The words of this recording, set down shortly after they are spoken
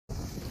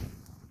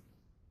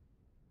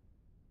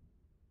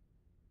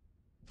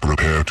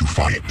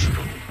Fight.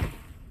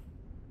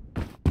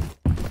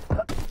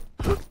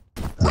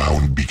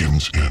 Round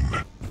begins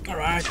in.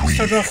 Alright, we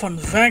start off on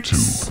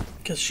Vex,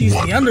 because she's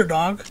the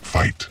underdog.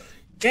 Fight.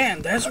 Yeah,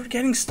 and as we're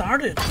getting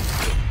started.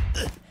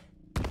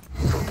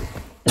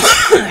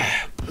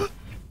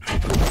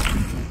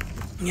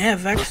 Yeah,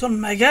 Vex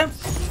on Mega.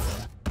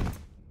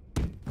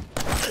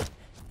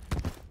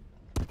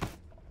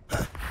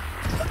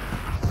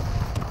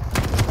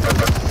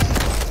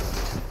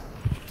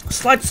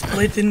 Slight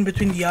split in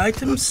between the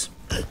items.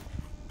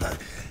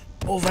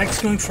 Oh,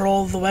 Vex going for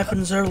all the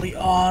weapons early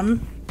on.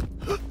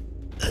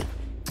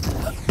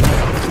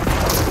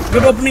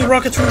 Good opening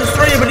rocket from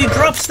DistroyA, but he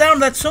drops down.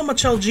 That's so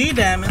much LG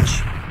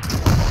damage.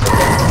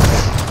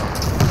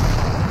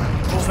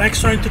 Oh, Vex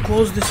trying to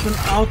close this one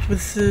out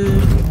with the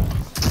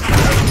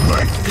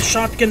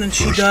shotgun, and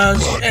she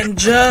does. And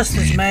just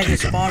as Mega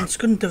spawns,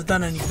 couldn't have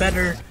done any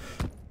better.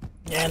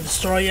 Yeah, and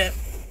DistroyA,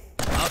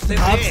 not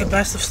the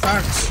best of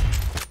starts.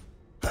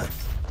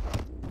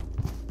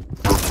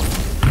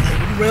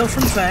 Good rail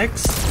from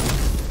Vex.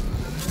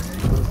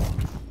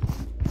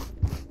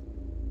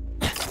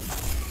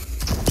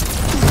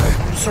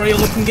 DistroyA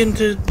looking in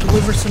to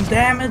deliver some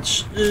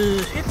damage.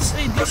 Hits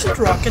a decent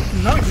rocket,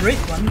 not a great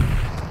one.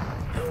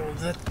 Oh,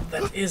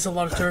 that is a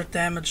lot of turret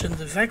damage, and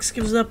the Vex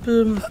gives up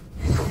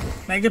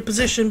Mega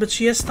position, but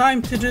she has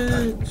time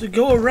to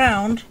go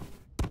around.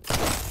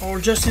 Or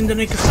just in the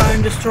nick of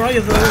time.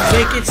 DistroyA though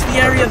vacates the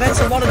area. That's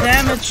a lot of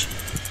damage.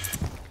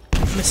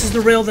 Misses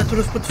the rail that would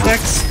have put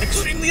Vex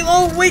extremely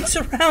low. Waits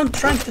around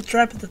trying to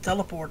trap at the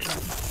teleporter.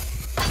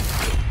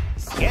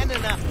 Yeah,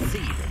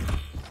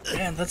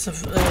 and that's a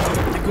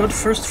good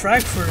first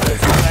frag for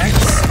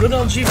Vex. Good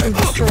LG from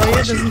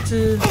DistroyA.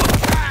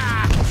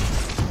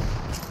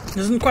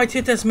 Doesn't quite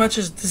hit as much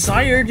as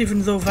desired,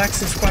 even though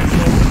Vex is quite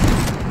low.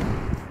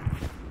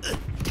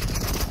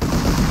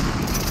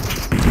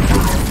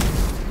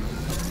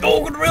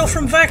 Oh, good rail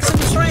from Vex, and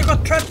DistroyA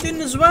got trapped in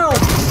as well.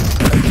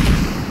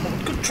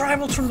 Good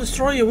tribals from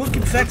DistroyA will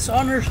keep Vex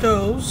on her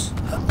toes.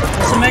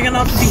 There's a Mega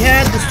not to be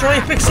had.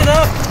 DistroyA picks it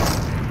up.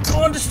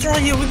 Oh, and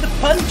DistroyA with the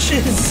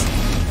punches.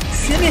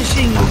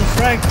 Finishing the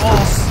frag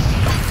off.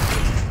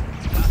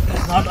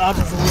 Not out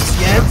of the woods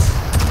yet.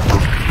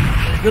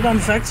 Good on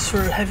Vex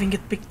for having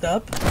it picked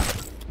up.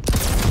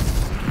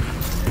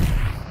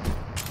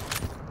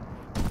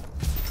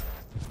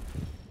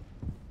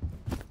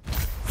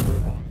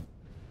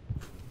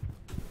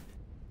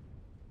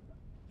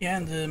 Yeah,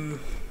 and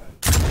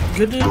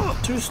good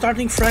two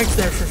starting frags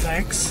there for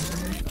Vex.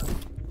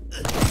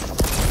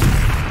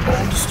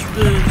 Oh,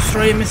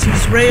 DistroyA missing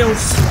his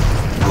rails.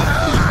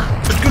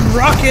 But good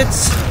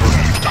rockets.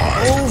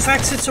 Oh,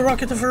 Vex hits a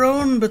rocket of her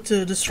own, but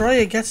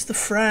DistroyA gets the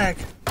frag.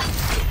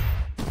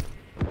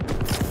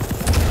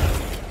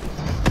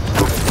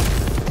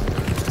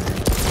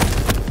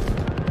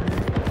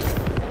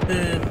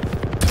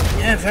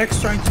 Yeah, Vex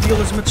trying to deal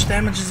as much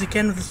damage as he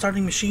can with the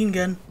starting machine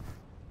gun.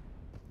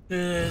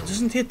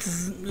 Doesn't hit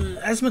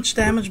as much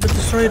damage, but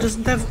DistroyA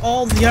doesn't have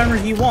all the armor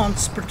he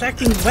wants.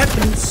 Protecting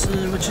weapons,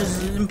 which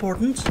is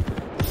important.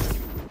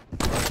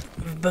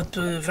 But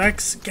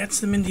Vex gets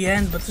them in the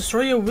end, but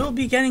DistroyA will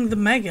be getting the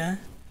Mega.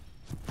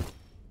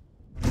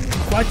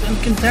 Quite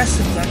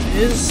uncontested, that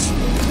is.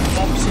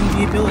 Pops in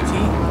the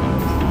ability.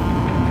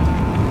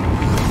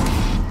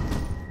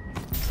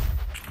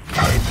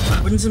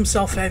 Wins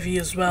himself heavy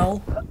as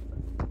well.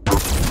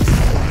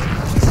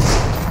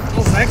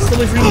 Oh, Vex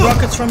delivering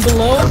rockets from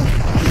below.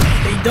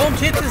 They don't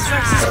hit as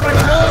Vex is quite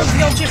low.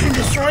 The LG from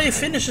DistroyA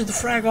finishes the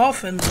frag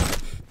off, and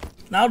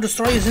now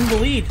DistroyA is in the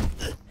lead.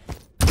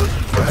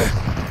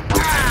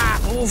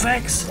 Oh,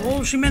 Vex.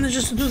 Oh, she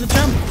manages to do the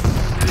jump.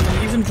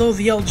 Even though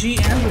the LG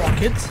and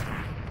rocket.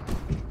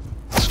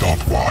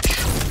 Stopwatch.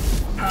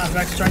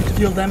 Vex trying to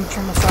deal damage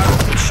from afar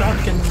with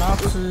shotgun.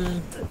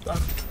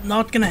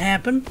 Not gonna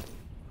happen.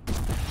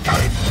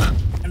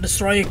 And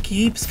DistroyA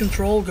keeps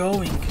control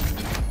going.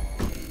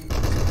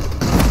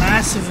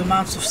 Massive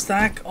amounts of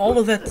stack. All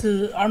of that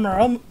armor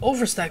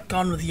overstack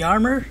gone with the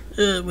armor.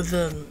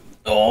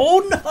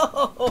 Oh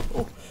no!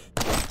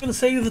 I was gonna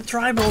say with the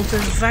tribal, and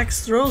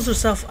Vex throws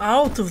herself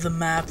out of the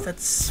map.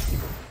 That's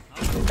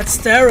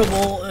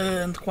terrible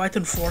and quite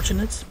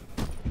unfortunate.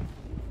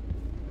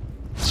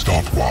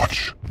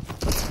 Stopwatch.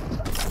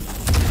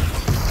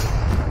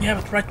 Yeah,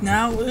 but right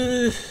now,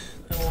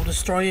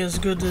 DistroyA is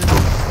good.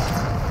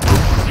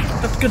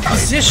 Got good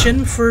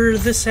position for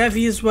this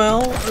heavy as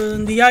well.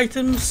 And the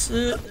items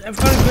have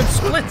got a good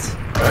split.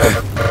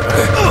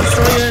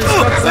 DistroyA has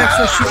got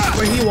Vex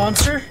where he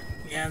wants her.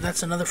 Yeah,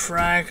 that's another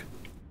frag.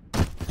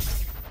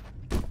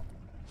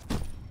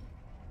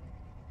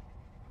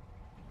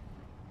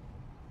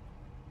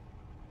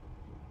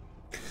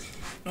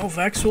 Oh,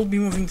 Vex will be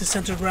moving to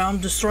center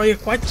ground. DistroyA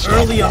quite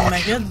early on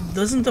Mega.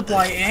 Doesn't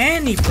apply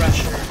any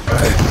pressure.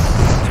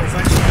 So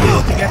Vex will be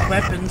able to get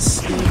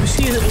weapons. We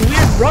see a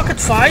weird rocket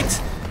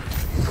fight.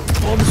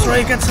 Well,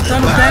 DistroyA gets a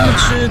ton of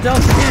damage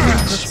dealt to him.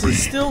 But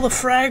still the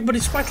frag, but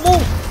he's quite low.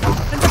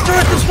 And the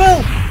turret as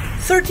well.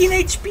 13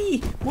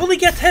 HP. Will he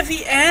get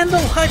heavy and a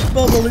hype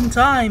bubble in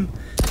time?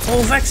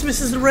 Oh, Vex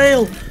misses the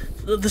rail.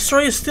 The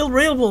Destroyer is still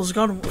railable, has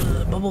got a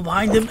bubble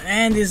behind him,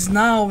 and is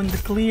now in the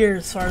clear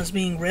as far as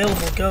being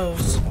railable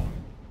goes.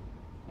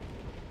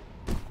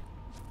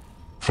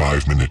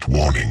 5-minute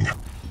warning.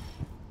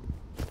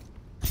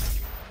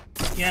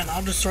 Yeah,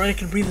 now Destroyer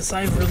can breathe a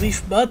sigh of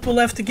relief, but we'll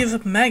have to give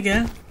up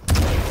Mega.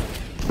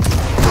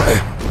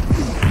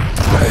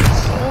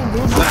 Oh,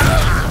 good.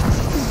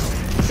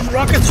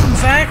 Rockets from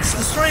Vex.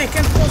 Destroyer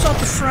can't close out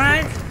the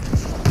frag.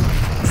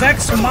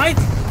 Vex might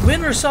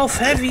win herself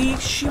heavy.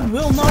 She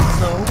will not,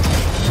 though.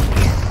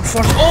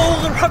 Oh,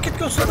 the rocket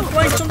goes to the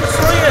planks on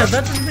Destroyer.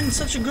 That would have been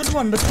such a good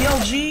one, but the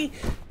LG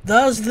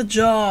does the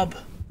job.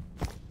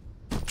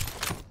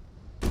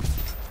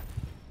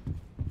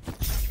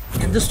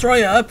 And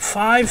Destroyer up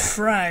 5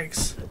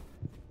 frags.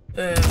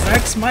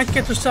 Vex might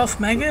get herself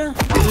Mega.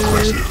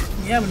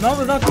 Yeah, but not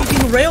without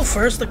taking a rail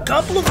first. A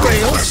couple of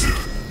rails.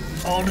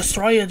 Oh,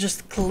 Destroyer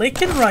just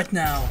clicking right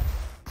now.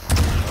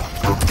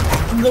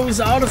 Even though he's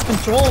out of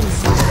control,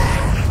 he's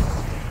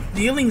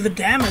dealing the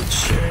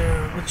damage,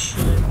 which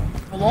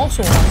will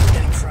also help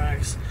getting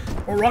frags.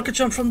 Or rocket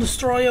jump from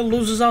Destroyer,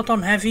 loses out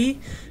on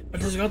heavy,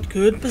 but has got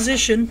good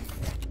position.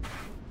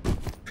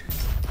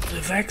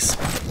 The Vex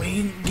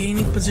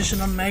gaining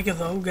position on Mega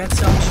though, gets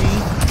LG.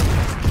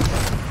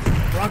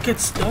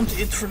 Rockets don't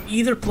hit from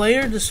either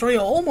player. Destroyer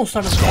almost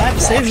out of the map,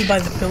 saved by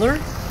the pillar.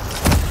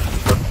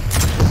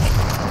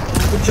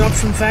 Good job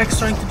from Vex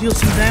trying to deal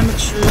some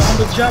damage on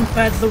the jump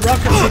pad. The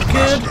rockets are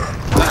good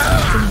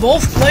from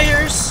both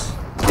players.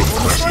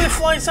 Oh, Destroyer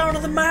flies out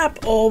of the map.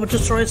 Oh, but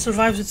Destroyer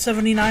survives with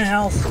 79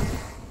 health.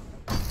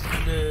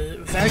 And,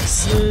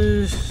 Vex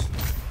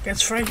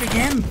gets fragged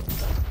again.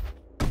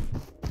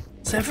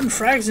 7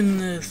 frags in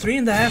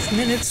 3.5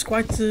 minutes.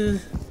 Quite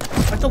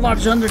a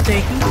large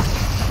undertaking.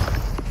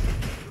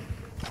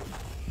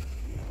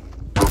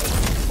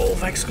 Oh,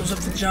 Vex goes up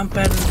the jump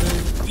pad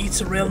and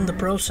eats a rail in the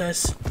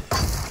process.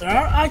 There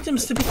are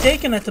items to be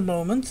taken at the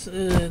moment.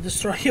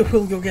 Destroyer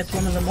will go get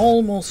one of them.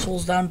 Almost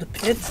falls down the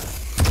pit.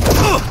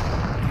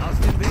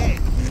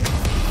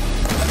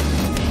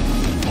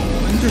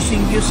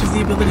 Interesting use of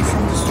the ability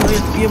from Destroyer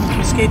to be able to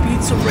escape.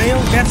 Eats a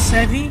rail, gets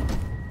heavy.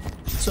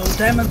 So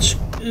damage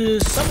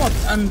somewhat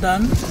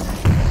undone.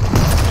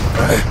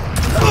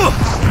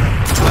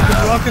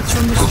 The rockets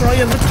from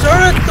Destroyer. The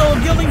turret though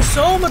dealing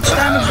so much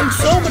damage and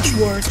so much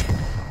work.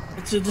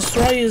 To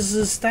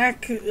Destroyer's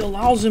stack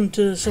allows him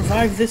to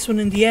survive this one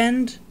in the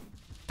end.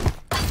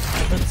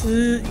 But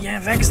yeah,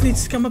 Vex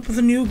needs to come up with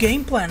a new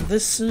game plan.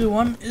 This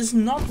one is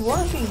not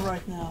working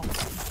right now.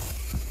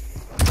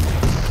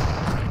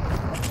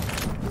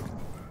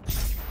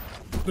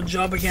 Good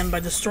job again by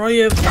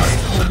Destroyer,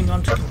 holding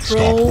on to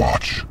control.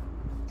 Stopwatch.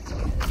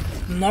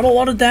 Not a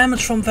lot of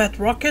damage from that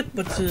rocket,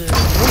 but we'll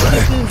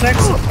keep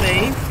Vex at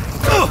bay.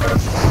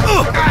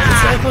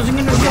 Destroyer closing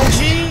in with the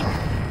LG.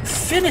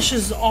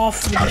 Finishes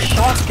off with a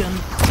shotgun,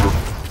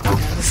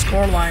 and the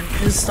scoreline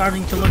is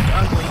starting to look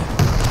ugly.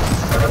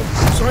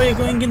 Destroyer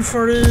going in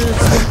for the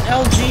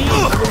LG.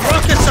 The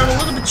rockets are a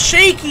little bit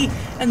shaky,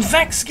 and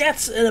Vex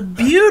gets a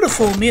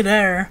beautiful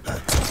mid-air.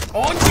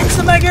 Oh, and kicks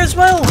the Mega as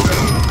well.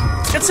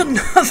 Gets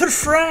another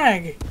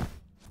frag.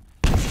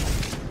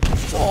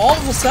 So all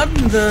of a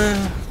sudden the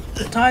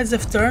tides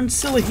have turned.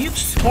 Still a huge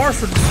score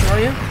for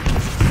Destroyer.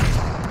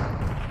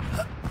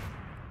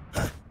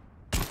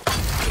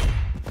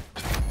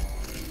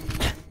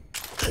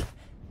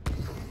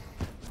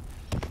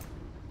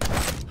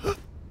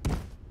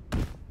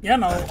 Yeah,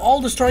 no,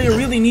 all Destroyer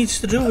really needs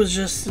to do is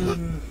just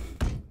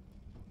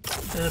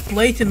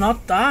play to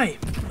not die.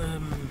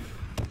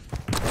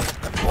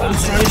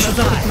 Destroyer shows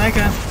up with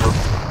Mega.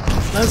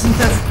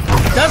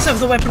 Does have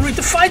the weaponry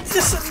to fight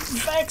this,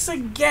 and Vex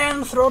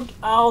again thrown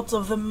out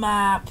of the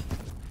map.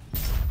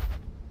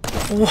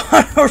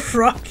 What a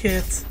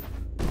rocket!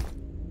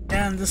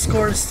 And the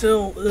score is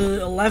still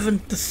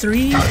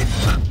 11-3.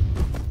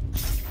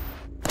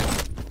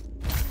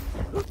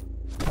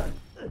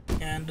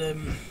 And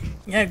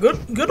yeah,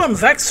 good on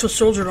Vex for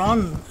soldiering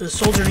on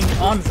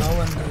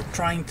though, and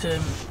trying to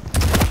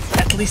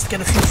at least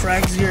get a few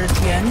frags here at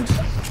the end.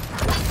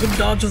 Good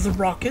dodge of the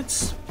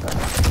rockets.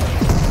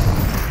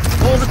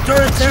 Oh, the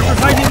turret there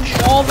providing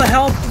all the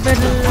help that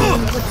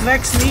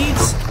Vex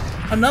needs.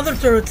 Another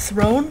turret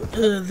thrown.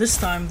 This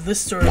time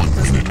this turret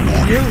doesn't do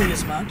nearly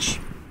as much.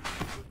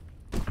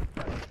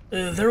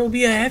 There will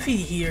be a heavy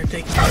here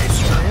taking out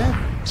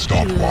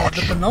Destroyer.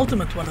 The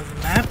penultimate one of the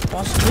map,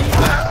 possibly.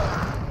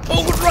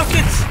 Oh, good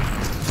rockets!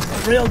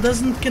 The rail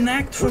doesn't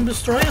connect from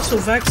Destroyer, so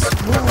Vex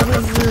will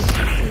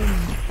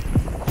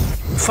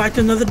fight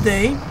another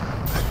day.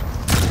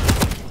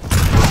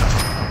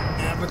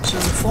 Yeah, but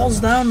falls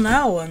down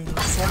now, and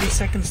 40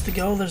 seconds to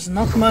go. There's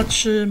not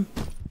much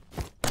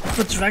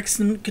Vex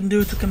can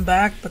do to come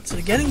back, but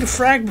getting a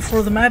frag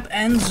before the map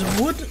ends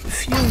would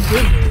feel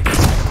good.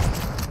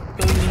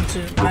 Going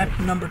into map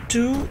number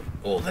 2.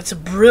 Oh, that's a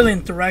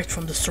brilliant direct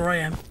from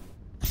Destroyer.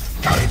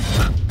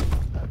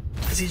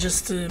 As he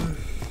just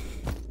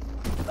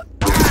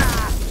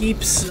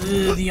keeps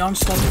the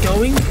onslaught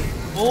going.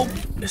 Oh,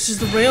 this is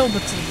the rail,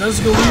 but he does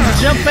go in the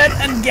jump pad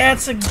and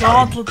gets a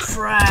gauntlet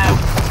frag.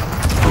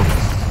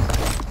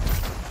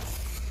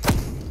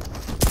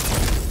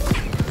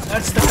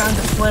 That's the kind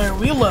of player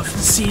we love to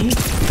see.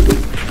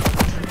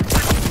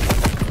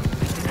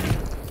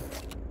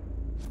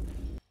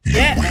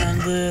 Yeah,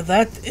 and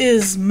that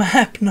is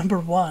map number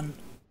 1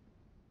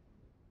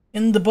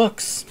 in the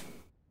books.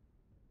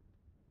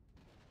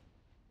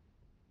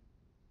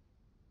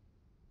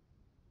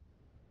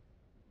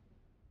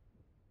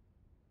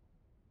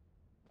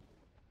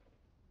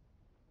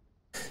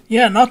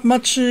 Yeah, not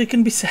much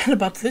can be said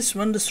about this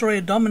one.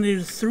 DistroyA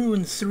dominated through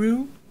and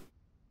through.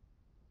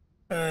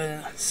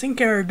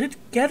 Sinker did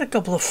get a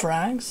couple of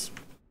frags.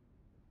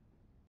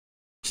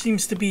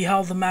 Seems to be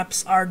how the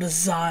maps are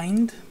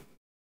designed.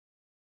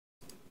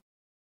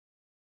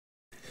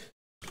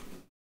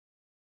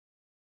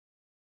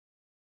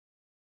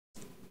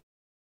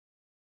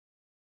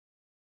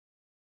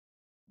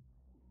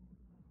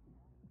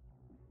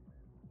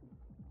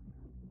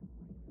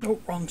 Oh,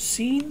 wrong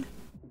scene.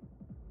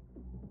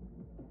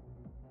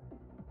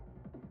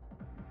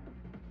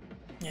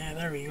 Yeah,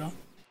 there we go.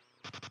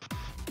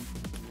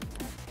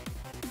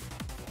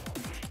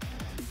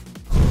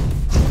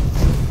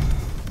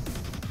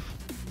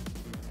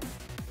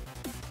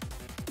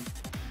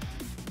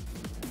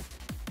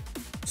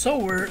 So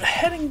we're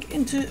heading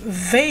into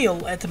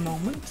Vale at the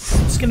moment.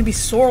 It's gonna be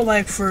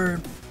Sorlag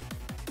for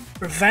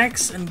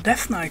weksx and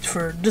Death Knight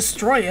for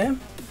DistroyA.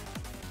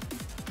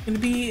 Gonna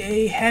be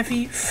a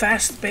heavy,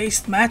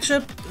 fast-paced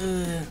matchup.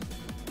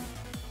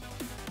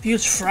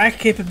 Huge frag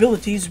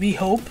capabilities, we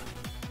hope.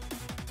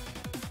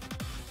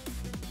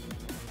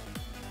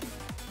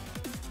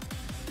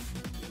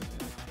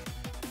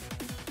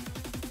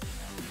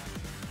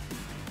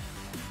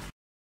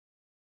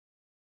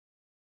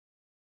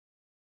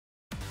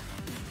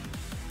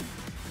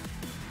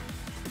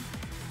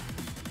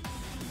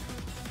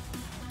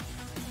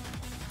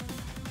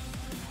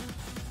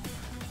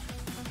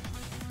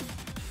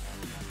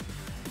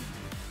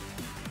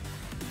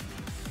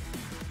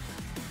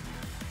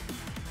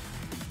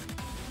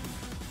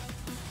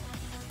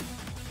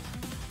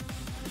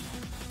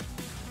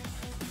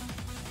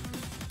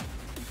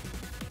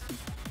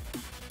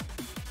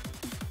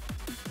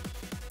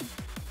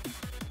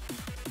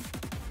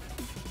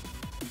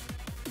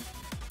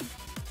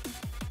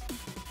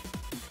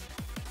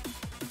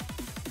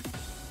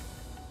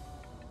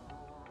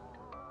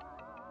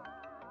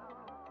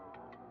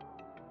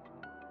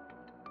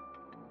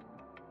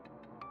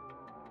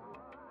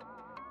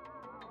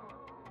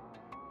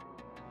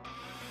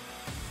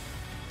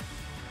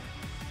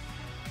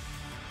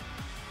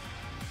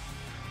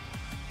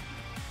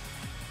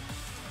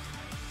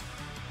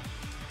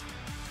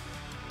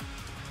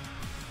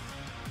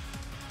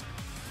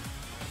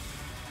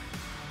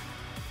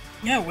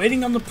 Yeah,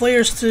 waiting on the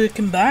players to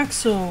come back,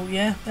 so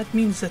yeah, that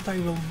means that I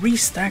will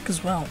restack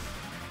as well.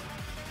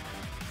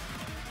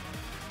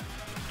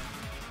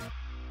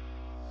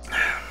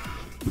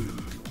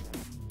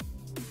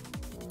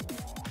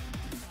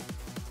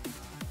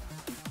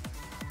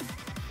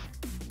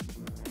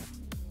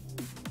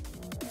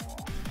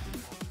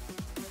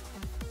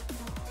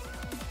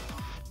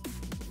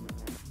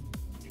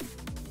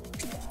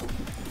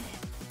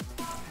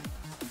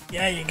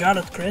 Yeah, you got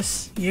it,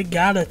 Chris. You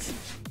got it.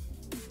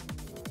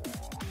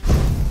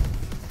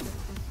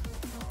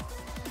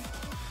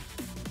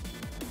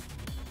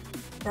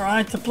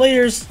 Alright, the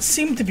players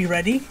seem to be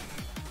ready.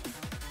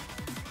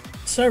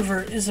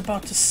 Server is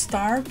about to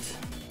start.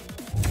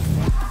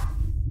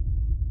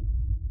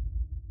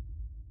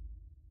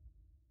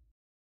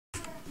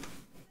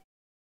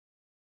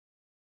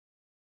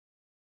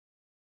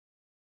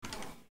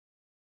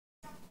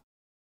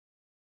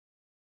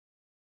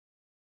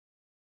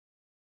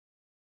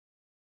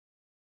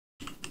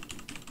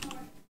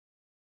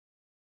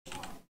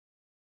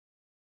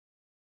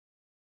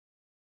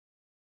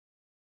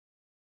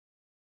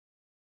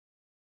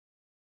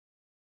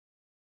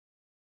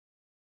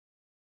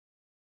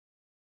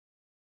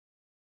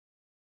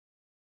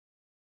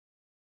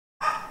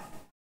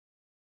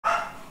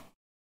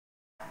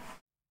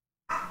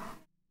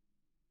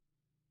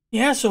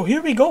 Yeah, so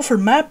here we go for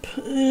map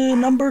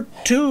number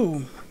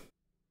 2.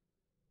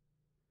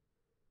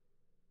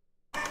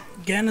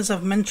 Again, as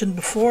I've mentioned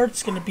before,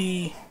 it's going to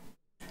be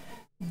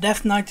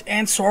Death Knight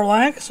and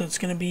Sorlag, so it's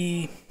going to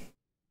be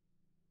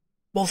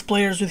both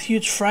players with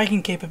huge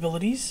fragging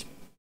capabilities.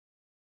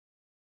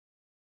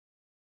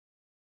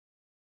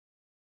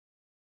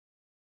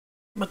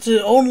 But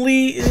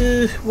only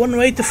one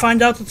way to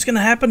find out what's going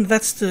to happen,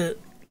 that's to...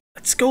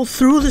 Let's go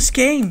through this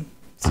game.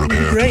 It's going to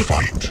be great.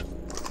 Fight.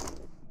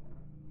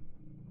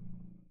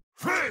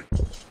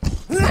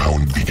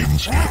 Round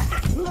begins in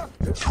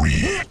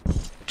 3,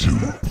 2,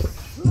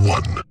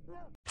 1.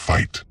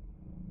 Fight.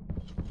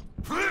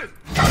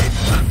 Time.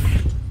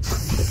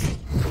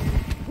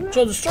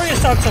 So DistroyA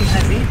starts on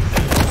heavy,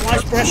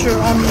 applies pressure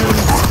on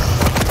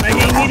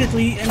Mega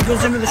immediately and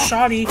goes into the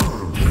shoddy.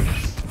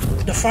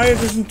 The fire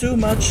doesn't do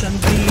much and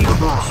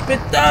the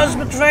spit does,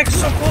 but weksx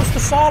is so close to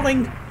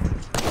falling.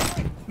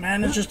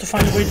 Manages to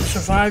find a way to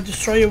survive.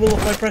 DistroyA will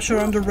apply pressure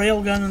on the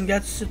railgun and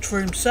gets it for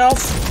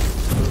himself.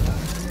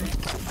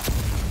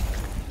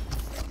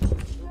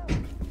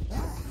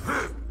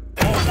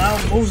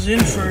 Moves in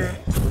for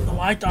the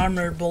light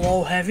armor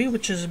below heavy,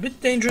 which is a bit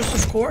dangerous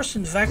of course,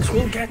 and Vex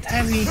will get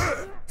heavy.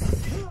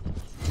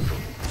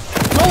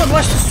 No,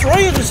 unless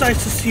DistroyA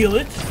decides to steal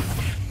it.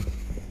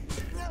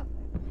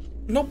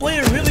 No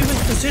player really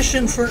with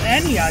position for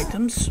any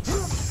items.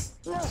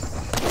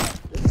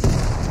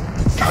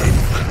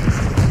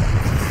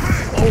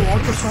 Oh,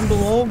 walkers from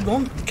below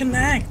don't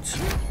connect.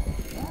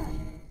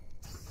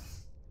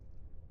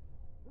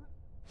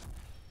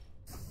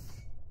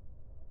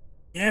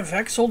 Yeah,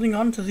 Vex holding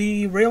on to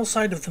the rail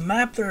side of the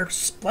map.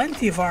 There's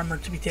plenty of armor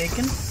to be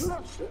taken.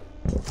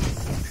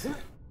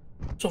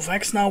 So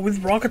Vex now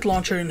with rocket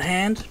launcher in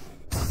hand.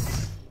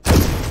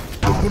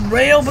 Good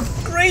rail, but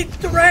great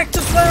direct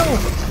as well.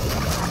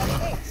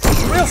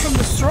 The rail from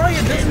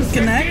DistroyA doesn't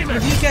connect,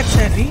 but he gets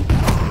heavy.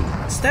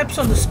 Steps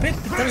on the spit,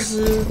 but there's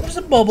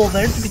a bubble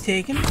there to be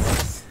taken.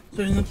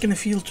 So he's not gonna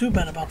feel too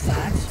bad about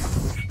that.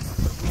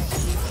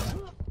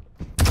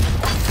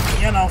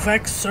 Yeah, now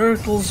Vex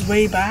circles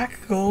way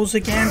back, goes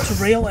again to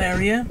rail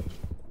area.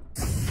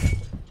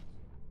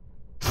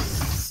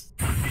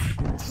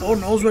 Oh,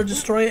 knows where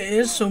DistroyA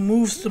is, so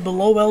moves to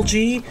below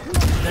LG.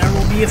 There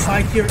will be a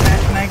fight here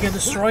at Mega.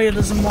 DistroyA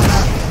doesn't want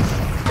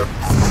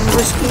to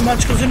risk too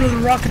much, goes in with a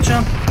rocket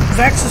jump.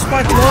 Vex is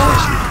quite low.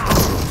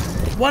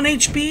 1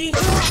 HP.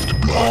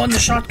 Oh, and the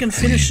shotgun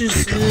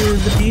finishes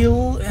the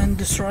deal, and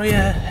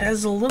DistroyA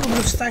has a little bit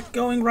of stack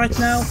going right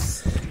now.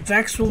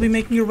 Vex will be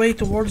making her way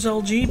towards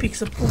LG,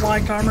 picks up the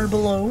light armor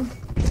below.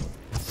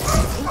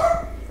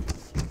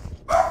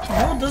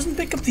 No, doesn't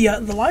pick up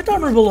the light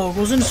armor below,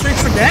 goes in straight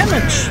for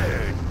damage.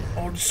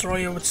 Oh,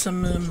 DistroyA with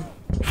some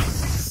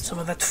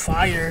of that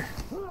fire.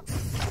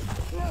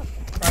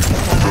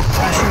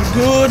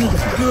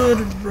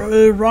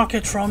 Good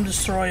rocket from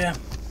DistroyA.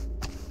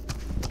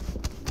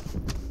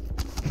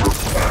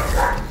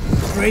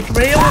 Great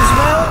rail as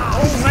well.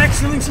 Oh, Vex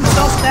doing some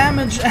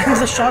self-damage, and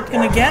the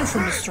shotgun again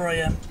from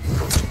DistroyA.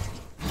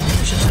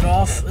 Finishes it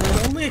off.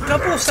 Only a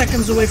couple of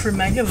seconds away from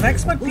Mega.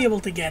 Vex might be able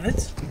to get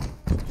it.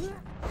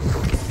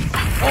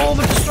 Oh,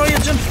 but DistroyA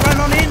jumps right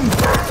on in.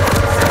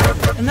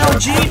 An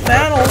LG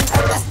battle.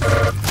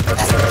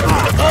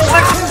 Oh,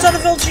 Vex comes out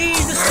of LG.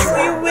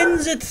 DistroyA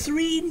wins it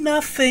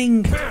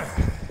 3-0.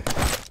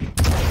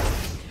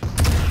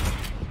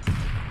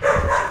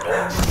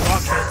 Oh,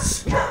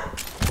 rockets.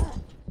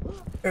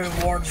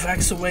 Reward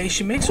Vex away.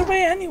 She makes her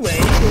way anyway.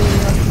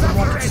 The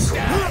rockets.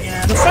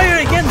 Yeah, the fire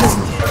again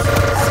doesn't hit.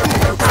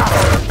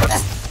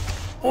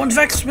 Oh, and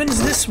Vex wins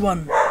this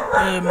one.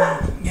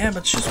 Yeah,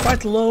 but she's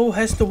quite low.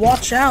 Has to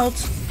watch out.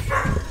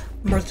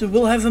 But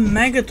will have a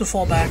Mega to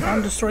fall back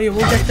on. DistroyA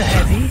will get the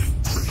heavy.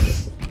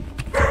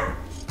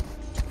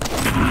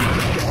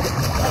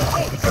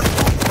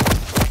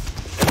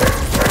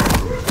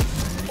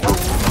 Oh,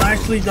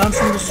 nicely done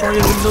from DistroyA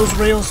with those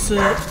rails to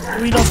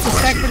read off the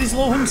stack, but he's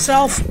low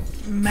himself.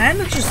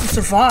 Manages to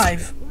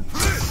survive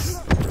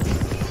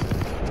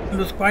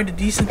with quite a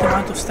decent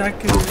amount of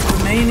stack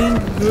remaining.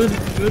 Good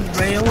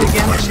rail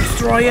again from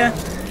DistroyA.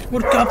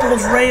 Good couple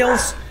of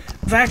rails.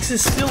 Vex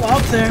is still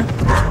out there.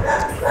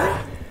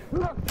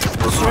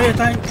 DistroyA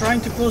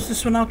trying to close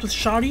this one out with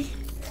Shoddy.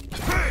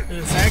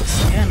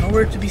 Vex, yeah,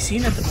 nowhere to be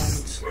seen at the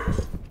moment.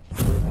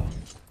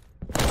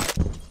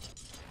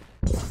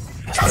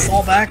 Has to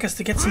fall back, has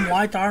to get some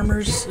light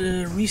armors,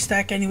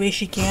 restack any way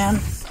she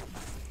can.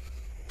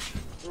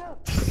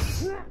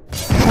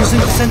 Goes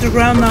into center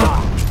ground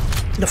now.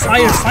 The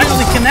fire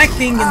finally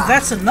connecting, and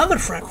that's another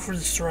frag for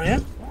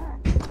DistroyA.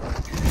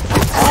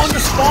 Oh, the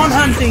spawn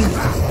hunting.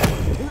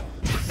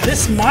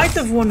 This might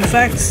have won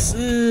Vex.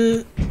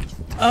 The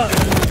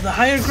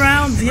higher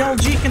ground, the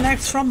LG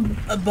connects from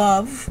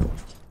above,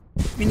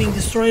 meaning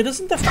DistroyA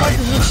doesn't have quite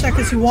as much stack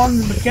as he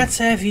wanted, but gets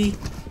heavy.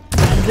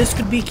 And this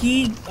could be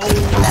key.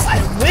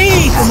 Oh,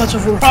 way too much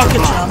of a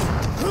rocket jump.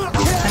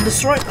 And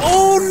DistroyA.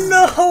 Oh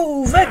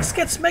no! Vex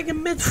gets Mega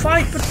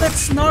mid-fight, but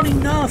that's not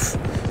enough.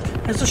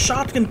 As the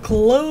shotgun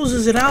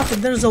closes it out,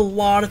 and there's a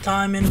lot of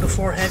time in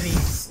before heavy.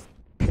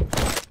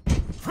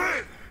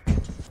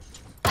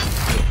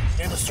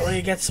 Yeah,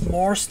 DistroyA gets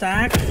more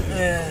stack.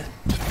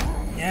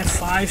 Yeah,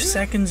 5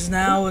 seconds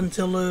now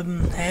until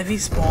heavy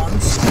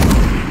spawns.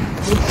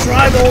 Good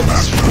tribal.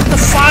 The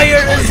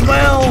fire as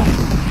well.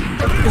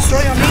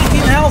 DistroyA on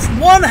 18 health.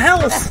 1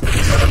 health.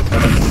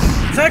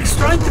 Vex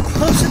trying to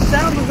close it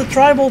down with the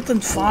Tribolt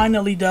and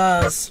finally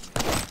does.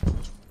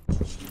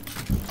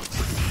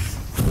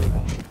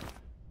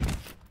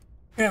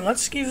 Yeah,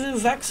 let's give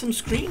Vex some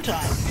screen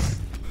time.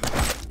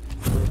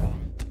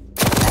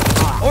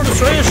 Oh,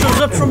 DistroyA shows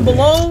up from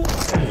below.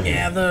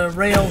 Yeah, the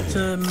rail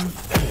to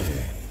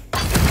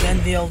then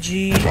the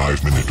LG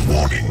 5-minute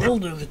warning will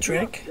do the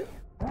trick.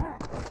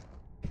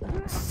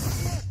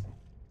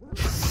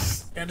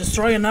 Yeah,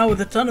 DistroyA now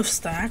with a ton of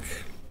stack.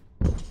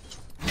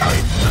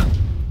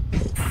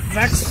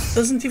 Vex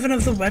doesn't even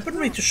have the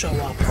weaponry to show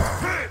up.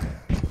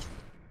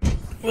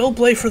 We'll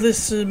play for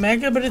this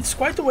Mega, but it's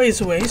quite a ways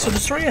away, so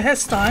DistroyA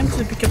has time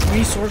to pick up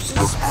resources.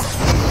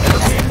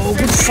 Oh,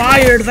 good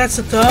fire! That's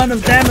a ton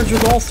of damage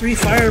with all 3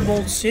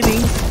 firebolts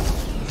hitting.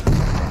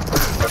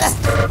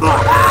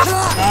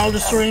 Now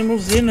DistroyA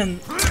moves in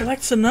and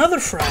collects another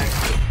frag.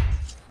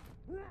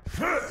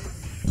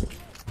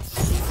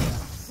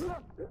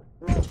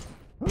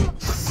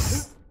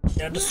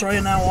 Yeah,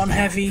 DistroyA now on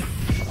heavy.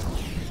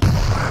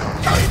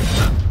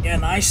 Yeah,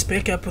 nice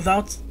pickup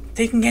without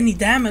taking any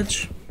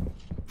damage.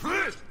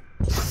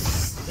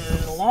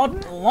 A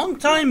long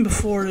time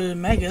before the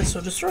Mega,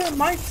 so DistroyA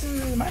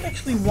might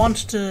actually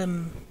want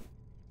to.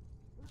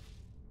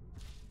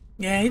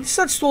 Yeah, he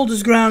decides to hold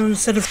his ground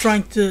instead of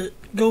trying to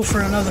go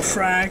for another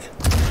frag.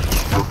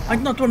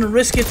 Might not want to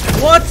risk it.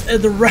 What a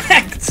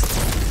direct!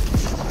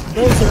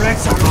 Those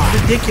directs are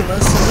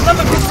ridiculous. And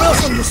another good roll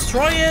from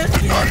DistroyA.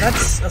 Yeah,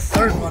 that's a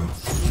third one.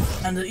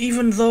 And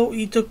even though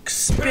he took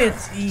spit,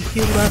 he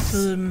healed up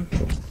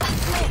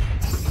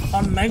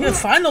on Mega.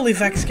 Finally,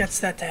 weksx gets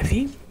that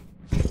heavy.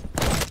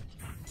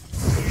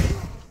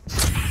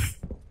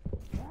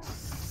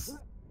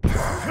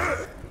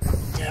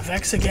 Yeah,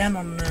 weksx again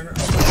on the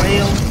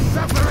rail.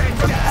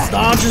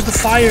 Dodges the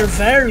fire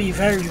very,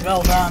 very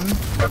well done.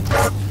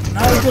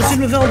 Now he goes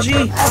in with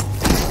LG.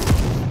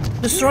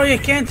 DistroyA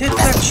can't hit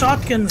that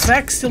shotgun.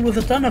 weksx still with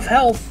a ton of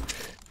health.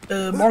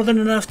 More than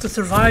enough to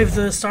survive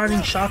the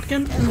starting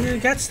shotgun, and he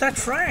gets that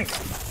frag.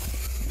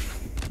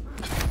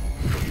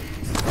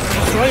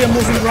 DistroyA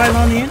moving right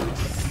on in.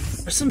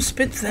 There's some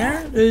spit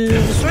there.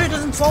 DistroyA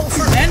doesn't fall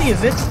for any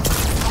of it.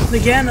 And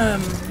again, a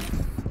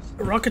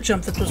rocket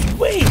jump that was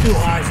way too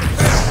high for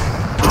this.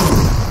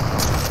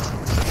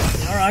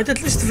 Alright,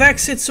 at least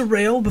weksx hits a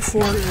rail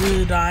before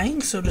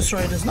dying, so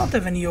DistroyA does not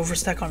have any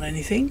overstack on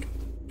anything.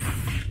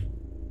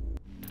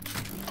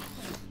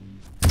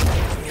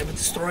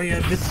 DistroyA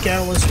a bit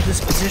careless with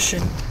this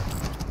position,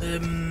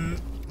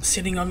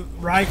 sitting on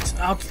right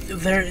out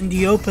there in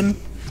the open.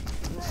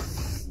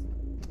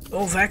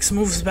 Oh, weksx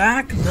moves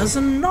back, does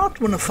not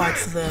want to fight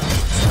for the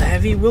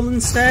heavy, will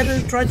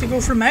instead try to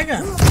go for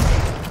Mega.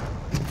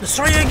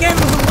 DistroyA again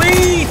with a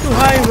way too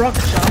high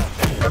rocket jump.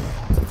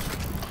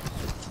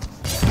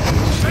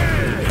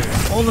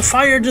 Oh, the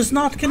fire does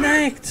not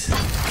connect.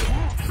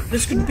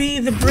 This could be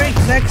the break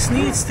weksx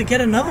needs to get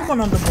another one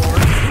on the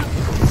board.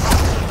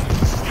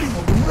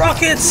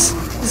 Rockets!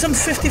 He's on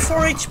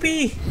 54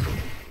 HP.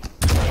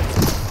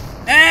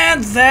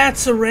 And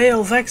that's a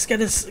rail. weksx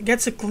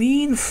gets a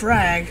clean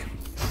frag.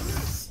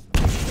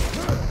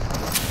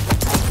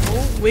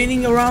 Oh,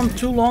 waiting around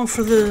too long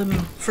for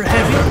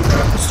heavy.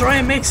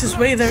 DistroyA makes his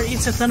way there,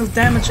 eats a ton of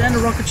damage and a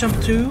rocket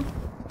jump too.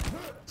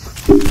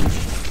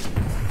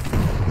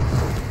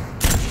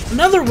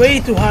 Another way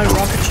too high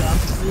rocket jump.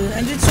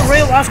 And it's a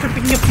rail after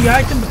picking up the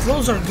item, but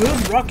those are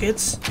good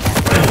rockets.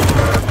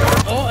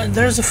 Oh, and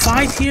there's a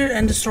fight here,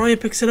 and DistroyA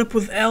picks it up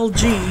with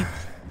LG.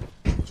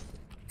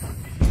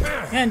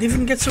 And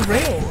even gets a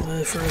rail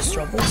for his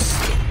troubles.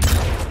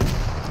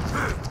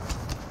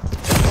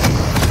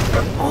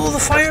 Oh, the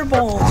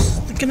fireballs!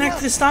 To connect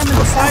this time in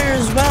the fire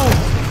as well.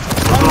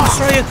 Oh,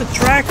 DistroyA to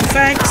track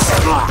weksx.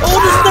 Oh,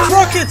 there's the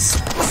rockets!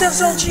 But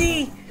that's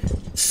LG!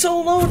 So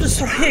low,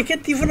 DistroyA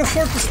can't even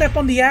afford to step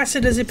on the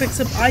acid as he picks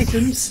up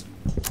items.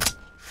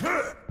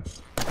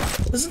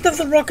 Doesn't have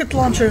the rocket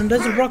launcher, and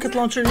there's a rocket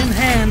launcher in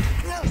hand.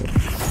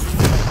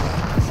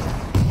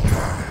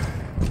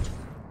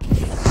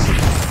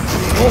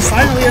 Oh,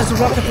 finally has the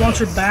rocket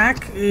launcher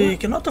back. He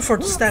cannot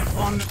afford to step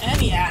on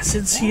any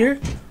acids here.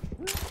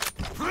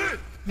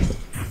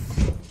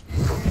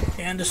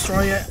 And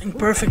DistroyA in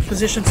perfect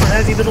position for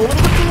heavy, but a little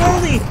bit too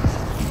early.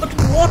 But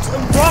what a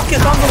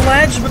rocket on the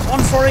ledge, but on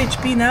 4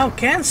 HP now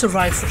can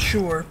survive for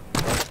sure.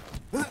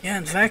 Yeah,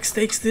 and weksx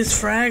takes this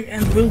frag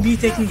and will be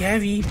taking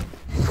heavy.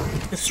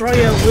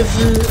 DistroyA with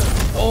the...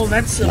 Oh,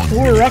 that's a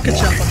poor rocket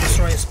jump on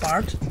DistroyA's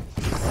part.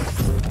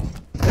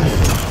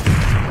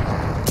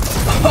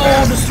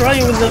 Oh,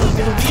 DistroyA with a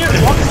weird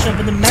rocket jump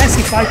and a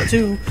massive fight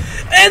too.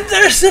 And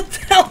there's a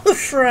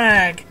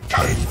telefrag!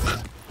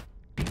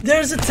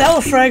 There's a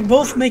telefrag,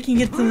 both making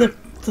it to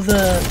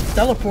the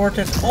teleport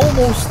at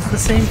almost the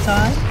same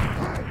time.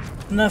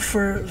 Enough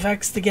for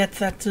weksx to get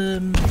that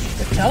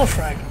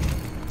telefrag.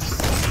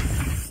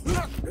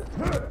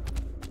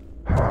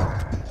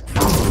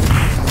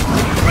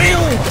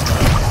 Really?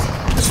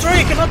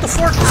 DistroyA cannot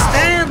afford to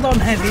stand on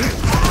heavy.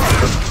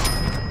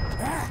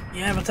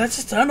 Yeah, but that's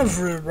a ton of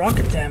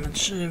rocket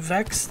damage.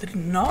 weksx did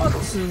not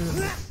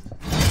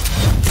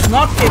is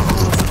not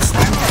capable of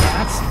withstanding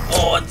that.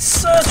 Oh, it's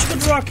such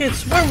good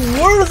rockets. Where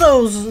were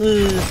those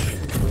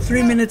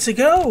 3 minutes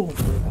ago?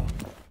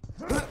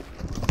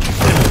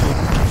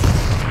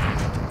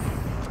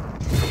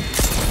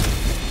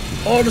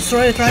 Oh,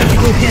 DistroyA trying to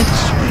go in.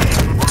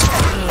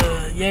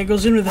 Yeah,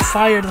 goes in with the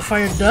fire. The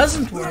fire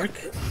doesn't work.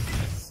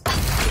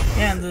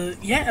 And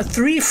yeah, a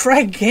 3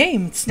 frag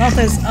game. It's not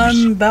as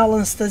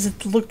unbalanced as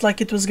it looked like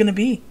it was gonna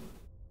be.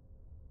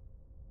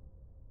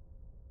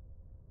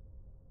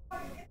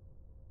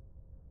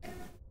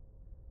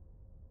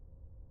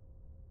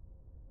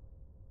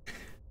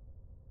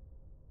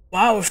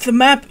 Wow, if the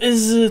map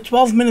is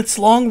 12 minutes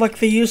long like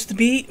they used to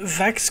be,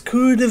 weksx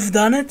could have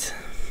done it.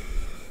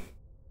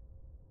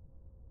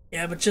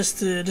 Yeah, but just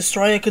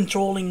DistroyA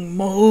controlling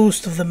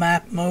most of the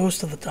map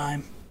most of the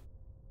time.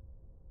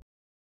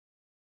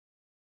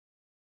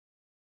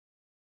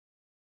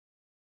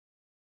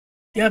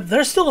 Yeah,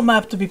 there's still a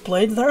map to be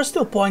played. There are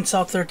still points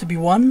out there to be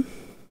won.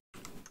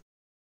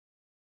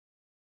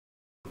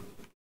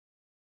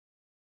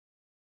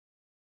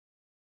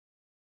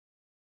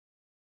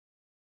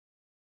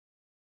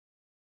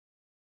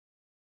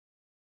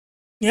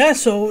 Yeah,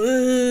 so,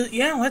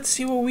 yeah, let's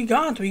see what we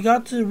got. We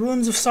got the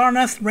Ruins of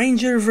Sarnath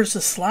Ranger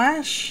versus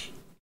Slash.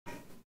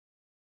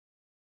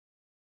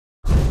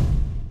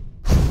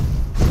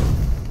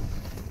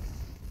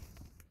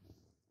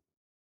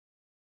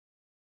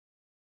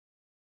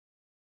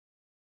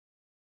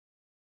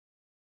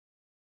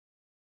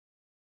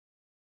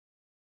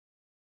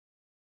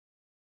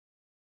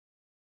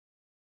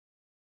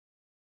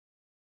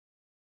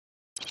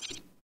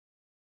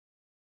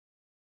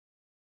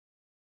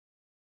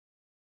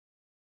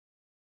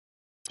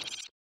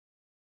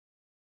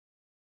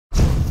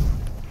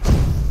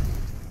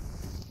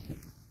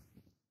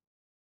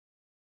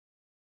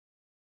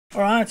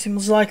 Alright,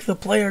 seems like the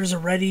players are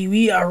ready.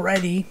 We are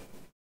ready.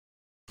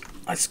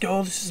 Let's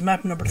go. This is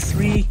map number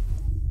 3.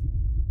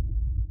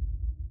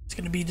 It's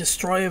gonna be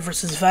DistroyA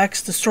versus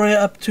weksx. DistroyA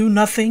up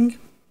 2-0.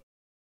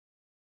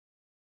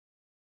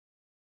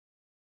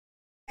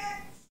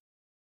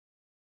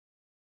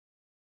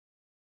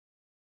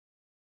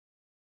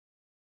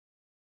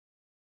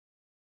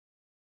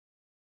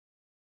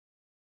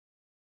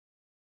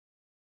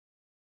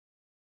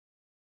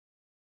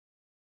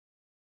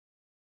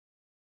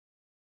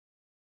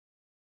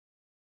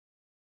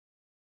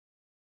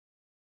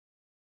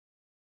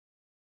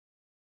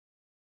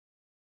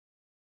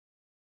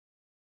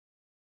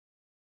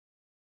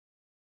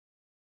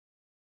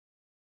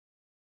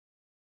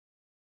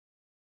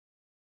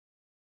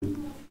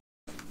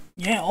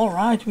 Yeah,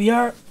 alright, we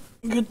are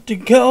good to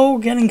go.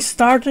 Getting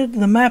started.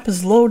 The map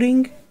is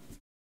loading.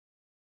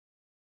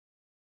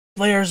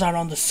 Players are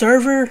on the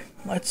server.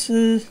 Let's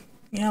do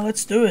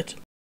it.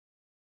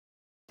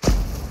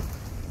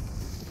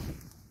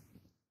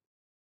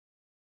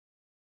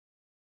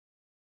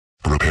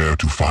 Prepare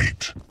to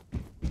fight.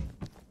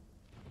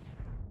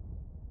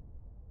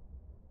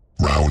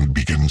 Round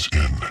begins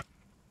in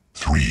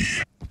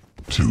 3,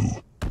 2,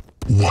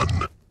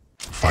 1.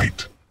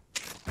 Fight.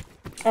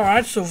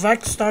 Alright, so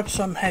weksx starts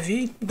on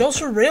heavy. Goes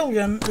for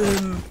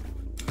railgun,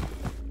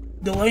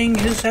 delaying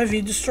his heavy.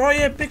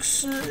 DistroyA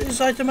picks his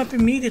item up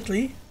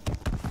immediately.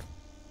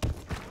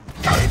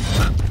 Time.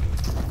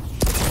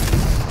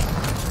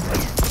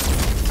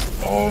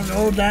 Oh,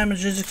 no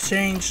damage is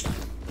exchanged.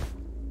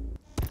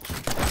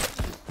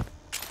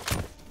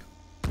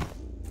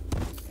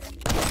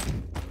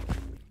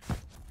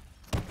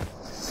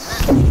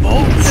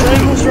 Oh,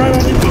 DistroyA moves right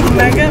on into the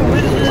Mega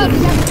with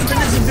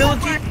his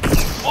ability.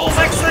 Oh,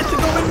 weksx tried to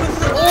go in with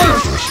the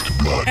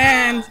orb,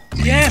 and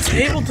yes,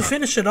 able to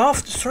finish it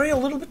off. DistroyA a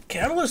little bit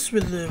careless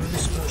with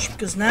this push,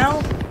 because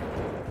now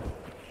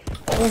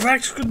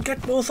weksx could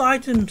get both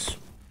items.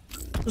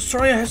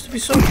 DistroyA has to be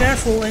so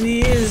careful, and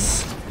he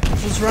is.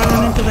 He's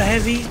running into the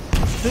heavy.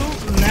 2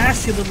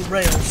 nasty little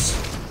rails.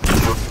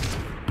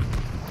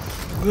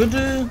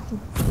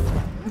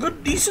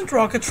 Good decent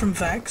rocket from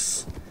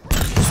weksx.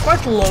 It's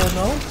quite low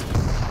though.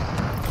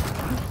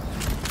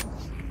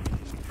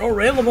 Oh,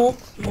 railable.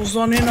 Moves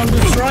on in on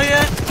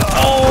DistroyA.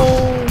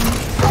 Oh!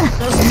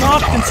 Does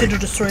not consider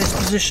DistroyA's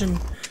position.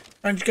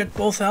 Trying to get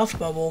both health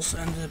bubbles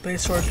and the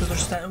base sword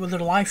with their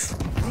life.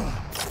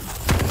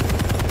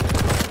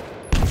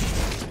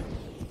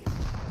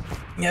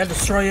 Yeah,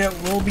 DistroyA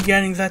will be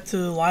getting that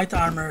light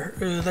armor,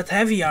 that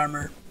heavy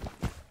armor.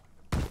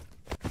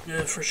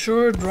 For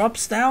sure,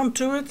 drops down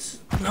to it.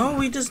 No,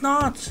 he does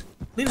not.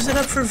 Leaves it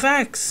up for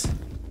weksx.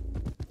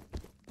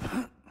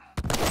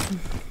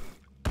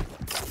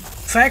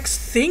 weksx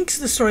thinks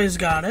DistroyA's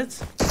got it.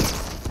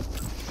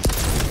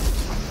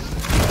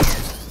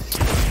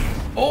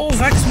 Oh,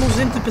 weksx moves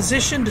into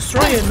position.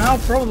 DistroyA now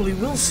probably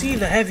will see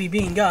the heavy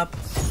being up.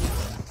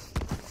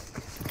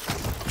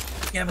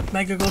 Yeah, but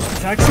Mega goes to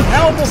weksx.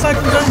 Now both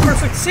items are in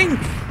perfect sync.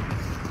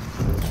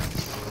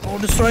 Oh,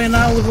 DistroyA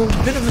now with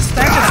a bit of a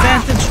stack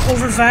advantage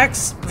over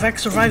weksx. weksx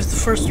survives the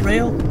first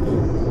rail.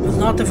 Does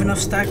not have enough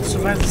stack to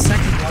survive the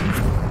second one.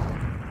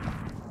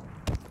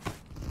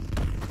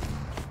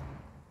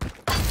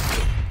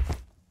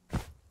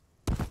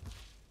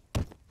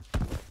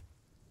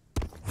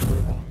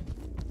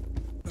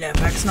 Yeah,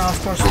 weksx now,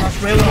 of course, not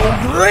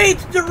railable. Great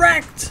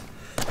direct!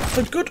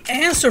 But good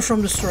answer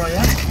from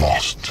DistroyA.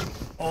 Lost.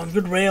 Oh, and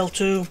good rail,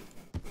 too.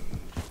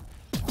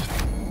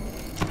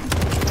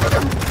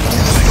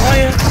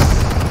 DistroyA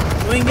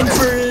going in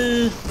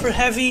for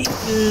heavy.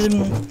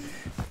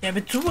 Yeah, a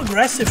bit too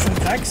aggressive from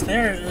weksx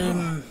there.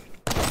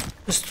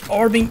 Just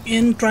orbing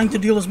in, trying to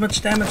deal as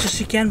much damage as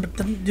he can, but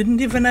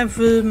didn't even have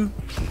a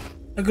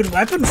good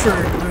weapon for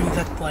doing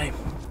that play.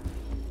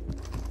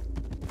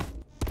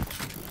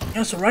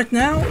 Yeah, so right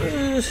now,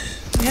 yeah,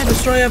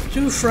 DistroyA up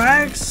 2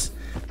 frags,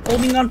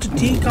 holding on to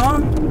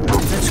T-Con.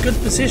 That's good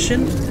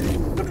position.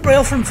 Good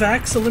rail from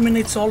weksx,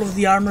 eliminates all of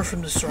the armor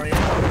from DistroyA.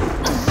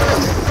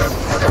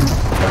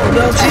 Good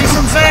LG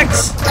from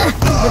weksx,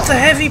 with the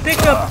heavy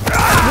pickup.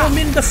 Will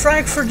mean the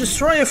frag for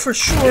DistroyA for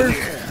sure.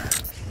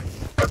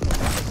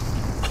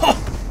 Oh,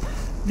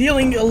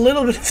 dealing a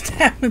little bit of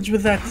damage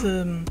with that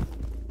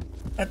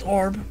that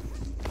orb.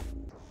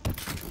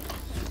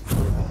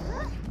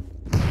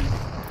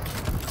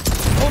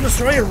 Oh,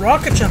 DistroyA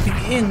rocket jumping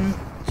in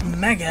to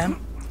Mega.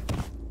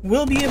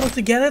 Will be able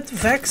to get it.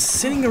 Vex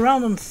sitting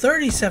around on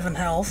 37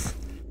 health,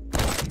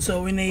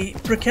 so in a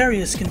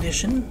precarious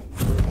condition.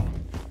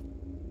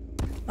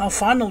 Now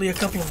finally a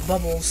couple of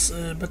bubbles,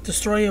 but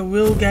DistroyA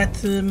will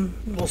get,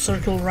 will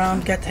circle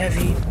around, get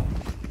heavy.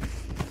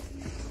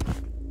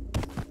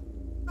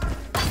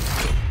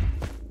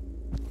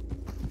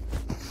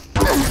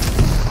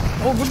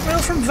 Oh, good rail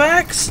from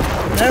Vex.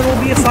 There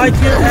will be a fight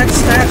here at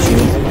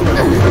Statue.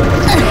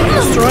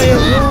 DistroyA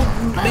will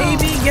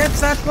maybe get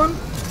that one.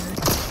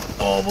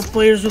 Oh, but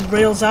players with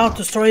rails out.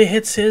 DistroyA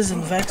hits his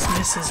and Vex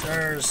misses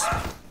hers.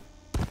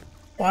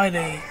 Quite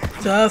a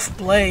tough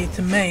play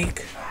to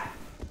make.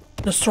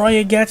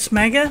 DistroyA gets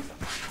Mega.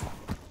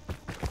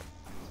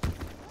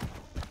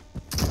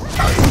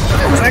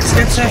 Vex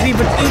gets heavy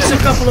but eats a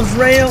couple of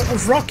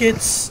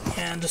rockets.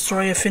 And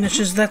DistroyA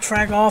finishes that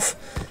frag off.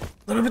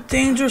 A little bit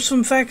dangerous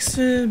from Vex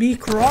to be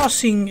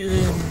crossing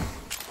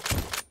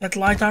that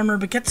light armor,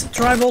 but gets a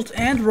tri-bolt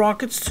and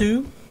rockets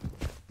too.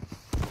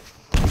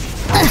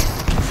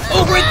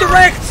 Oh, great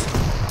direct!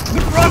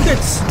 Good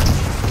rockets!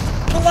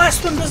 The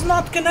last one does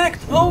not connect.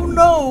 Oh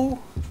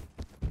no!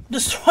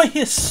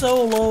 DistroyA is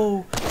so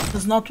low.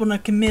 Does not want to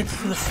commit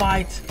to the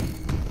fight.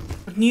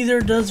 But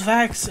neither does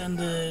Vex. And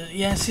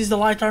yeah, sees the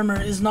light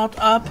armor is not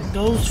up.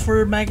 Goes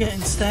for Mega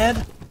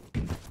instead.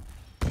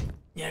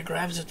 Yeah,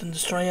 grabs it and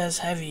DistroyA is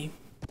heavy.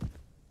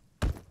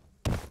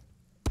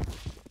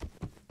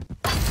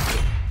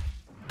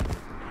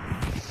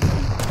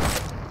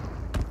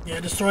 Yeah,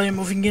 DistroyA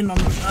moving in on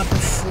the upper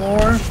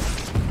floor.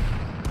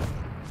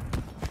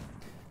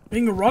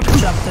 Doing a rocket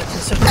jump that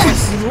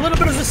sacrifices a little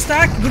bit of a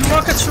stack. Good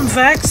rockets from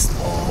Vex.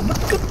 Oh, but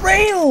good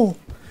rail!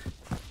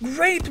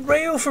 Great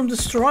rail from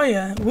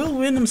DistroyA. Will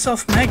win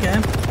himself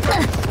Mega.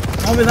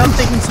 Now without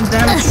taking some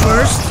damage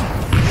first.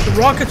 The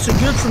rockets are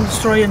good from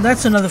DistroyA, and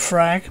that's another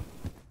frag.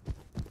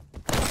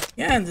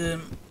 Yeah,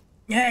 and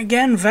yeah,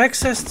 again,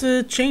 Vex has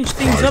to change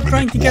things up,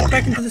 trying to get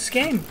back into this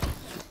game.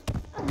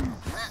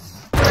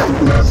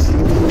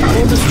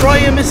 Well,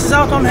 DistroyA misses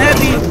out on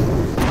heavy,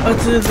 but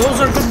those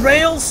are good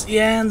rails.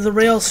 Yeah, and the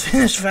rails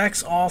finish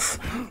Vex off.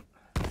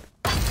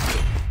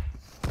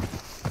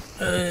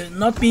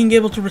 Not being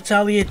able to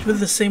retaliate with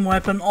the same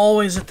weapon,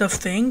 always a tough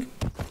thing.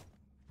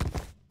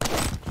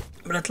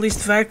 But at least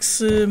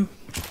Vex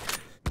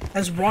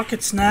has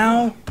rockets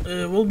now.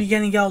 Will be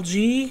getting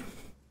LG.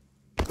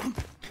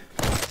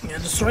 Yeah,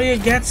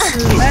 DistroyA gets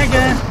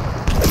Mega.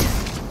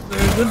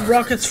 Good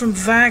rockets from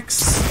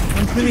Vex.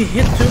 Don't really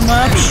hit too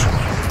much.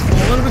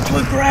 A little bit too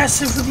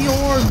aggressive with the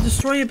orb.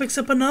 DistroyA picks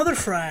up another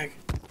frag.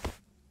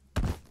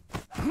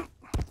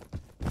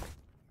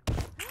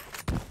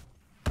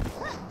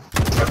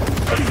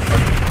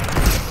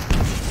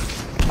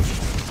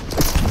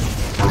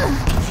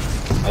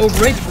 Oh,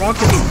 great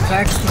rocket from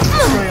Vex to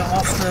DistroyA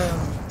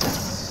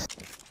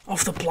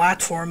off the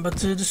platform, but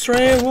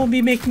DistroyA will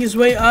be making his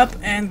way up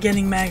and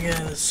getting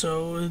Mega,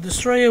 so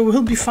DistroyA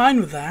will be fine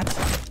with that.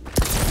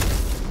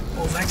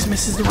 Oh, Vex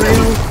misses the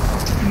rail.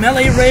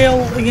 Melee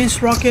rail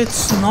against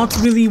rockets, not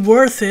really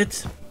worth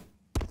it.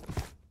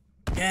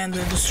 And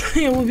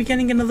DistroyA will be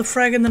getting another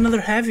frag and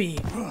another heavy.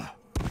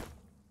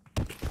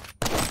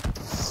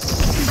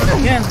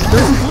 Again, it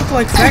doesn't look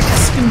like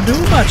Vex can do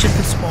much at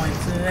this point.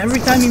 Every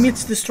time he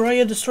meets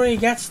DistroyA, DistroyA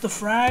gets the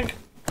frag.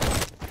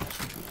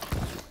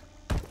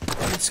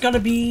 It's gotta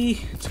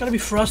be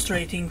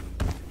frustrating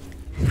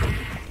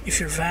if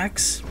you're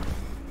Vex.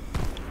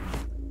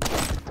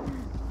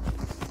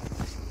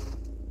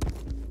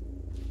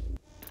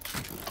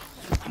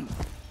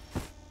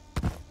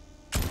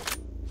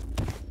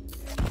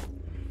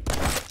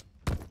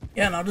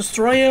 Yeah, now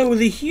DistroyA with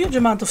a huge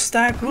amount of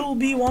stack will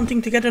be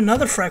wanting to get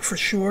another frag for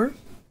sure.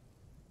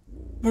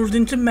 Moved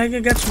into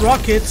Mega, gets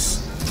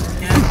rockets,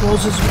 and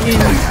closes in.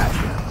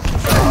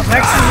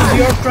 Vex is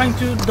the orb trying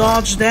to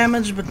dodge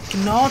damage, but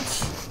cannot.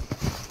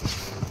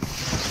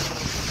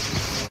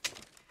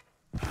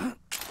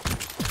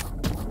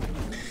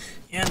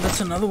 Yeah,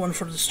 that's another one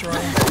for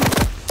DistroyA.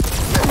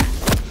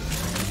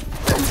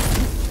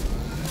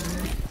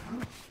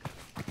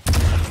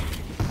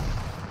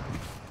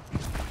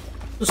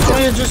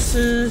 DistroyA just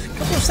a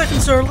couple of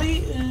seconds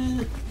early.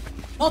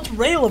 Not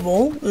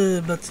railable,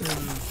 but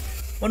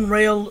one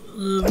rail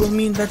will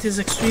mean that is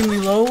extremely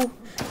low.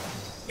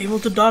 Able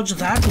to dodge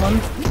that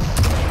one.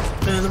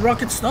 The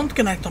rockets don't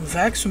connect on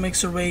Vex, who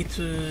makes her way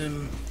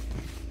to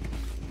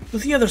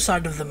the other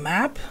side of the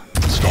map.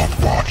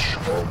 Stopwatch.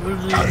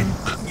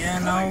 Yeah,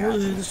 now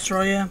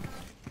DistroyA.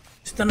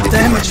 He's done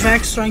damage.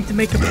 Vex trying to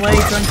make a play,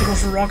 trying to go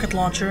for rocket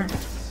launcher.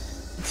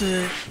 But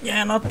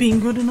yeah, not being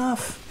good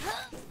enough.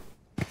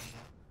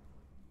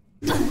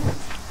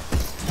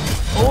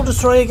 Oh,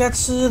 DistroyA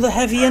gets the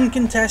heavy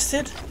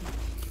uncontested.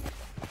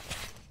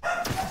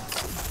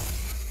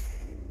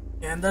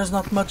 And there's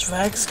not much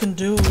Vex can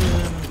do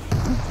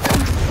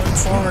going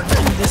forward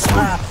in this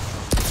map.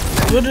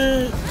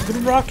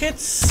 good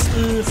rockets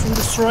from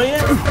DistroyA.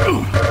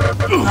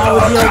 Now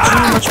with the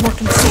LG, much more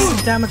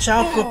consistent damage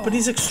output, but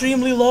he's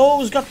extremely low.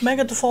 He's got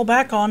Mega to fall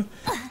back on.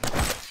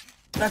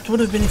 That would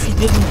have been if he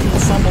didn't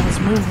fumble his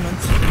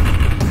movement.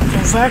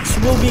 So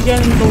weksx will be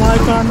getting the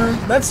light armor.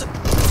 That's a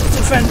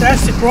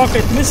fantastic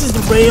rocket. Misses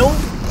the rail.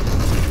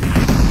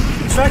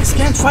 weksx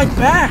can't fight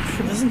back.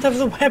 He doesn't have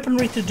the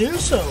weaponry to do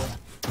so.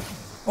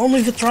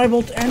 Only the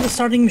Tribolt and the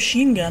starting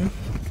machine gun.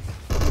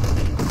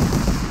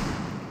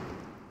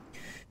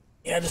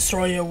 Yeah,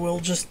 DistroyA will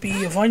just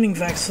be avoiding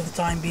weksx for the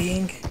time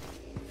being.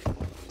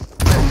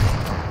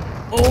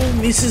 Oh,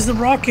 misses the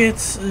rocket.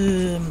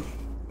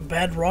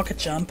 Bad rocket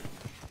jump.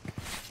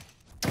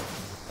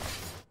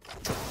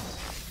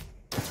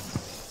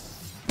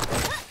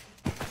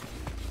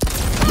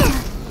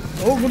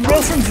 Oh, good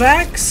rail from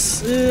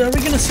weksx. Are we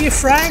gonna see a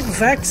frag?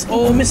 weksx,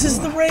 oh, misses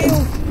the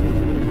rail.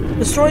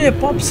 DistroyA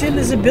pops in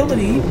his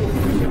ability.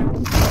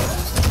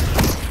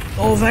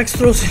 Oh, weksx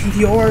throws in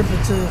the orb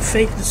to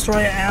fake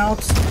DistroyA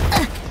out.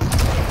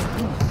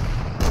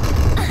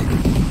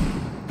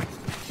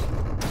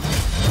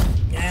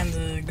 And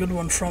a good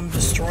one from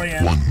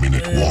DistroyA. 1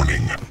 minute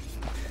warning.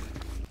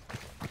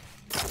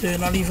 To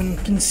not even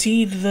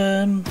concede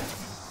the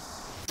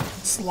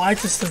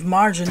slightest of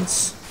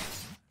margins.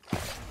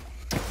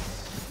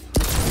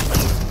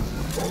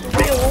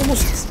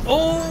 Almost.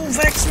 Oh,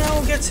 weksx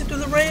now gets into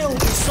the rail.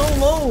 It's so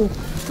low.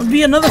 Would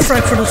be another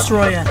frag for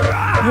DistroyA.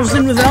 Moves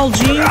in with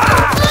LG.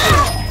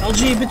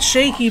 LG a bit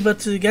shaky,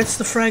 but gets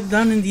the frag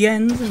done in the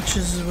end, which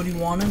is what he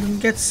wanted, and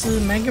gets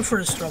Mega for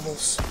his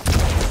troubles.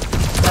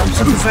 Comes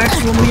to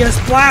weksx when he has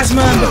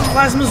Plasma, but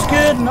Plasma's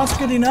good, not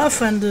good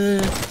enough, and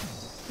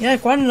yeah,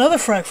 quite another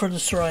frag for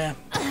DistroyA.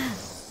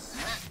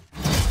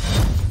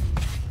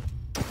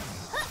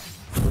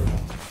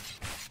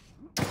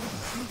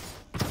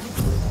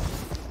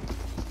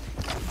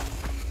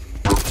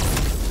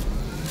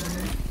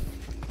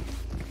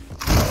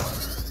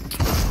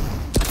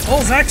 Oh,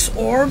 weksx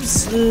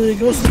orbs,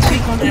 goes to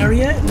peek on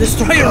area.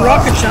 DistroyA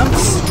rocket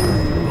jumps.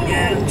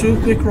 Yeah,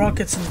 2 quick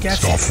rockets and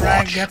gets the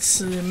frag,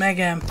 gets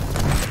Mega.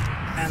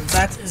 And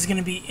that is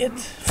gonna be it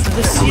for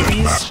this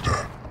series.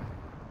 Master,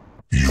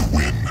 you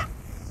win.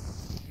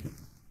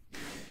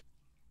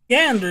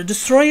 Yeah, and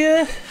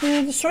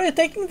DistroyA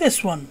taking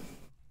this one.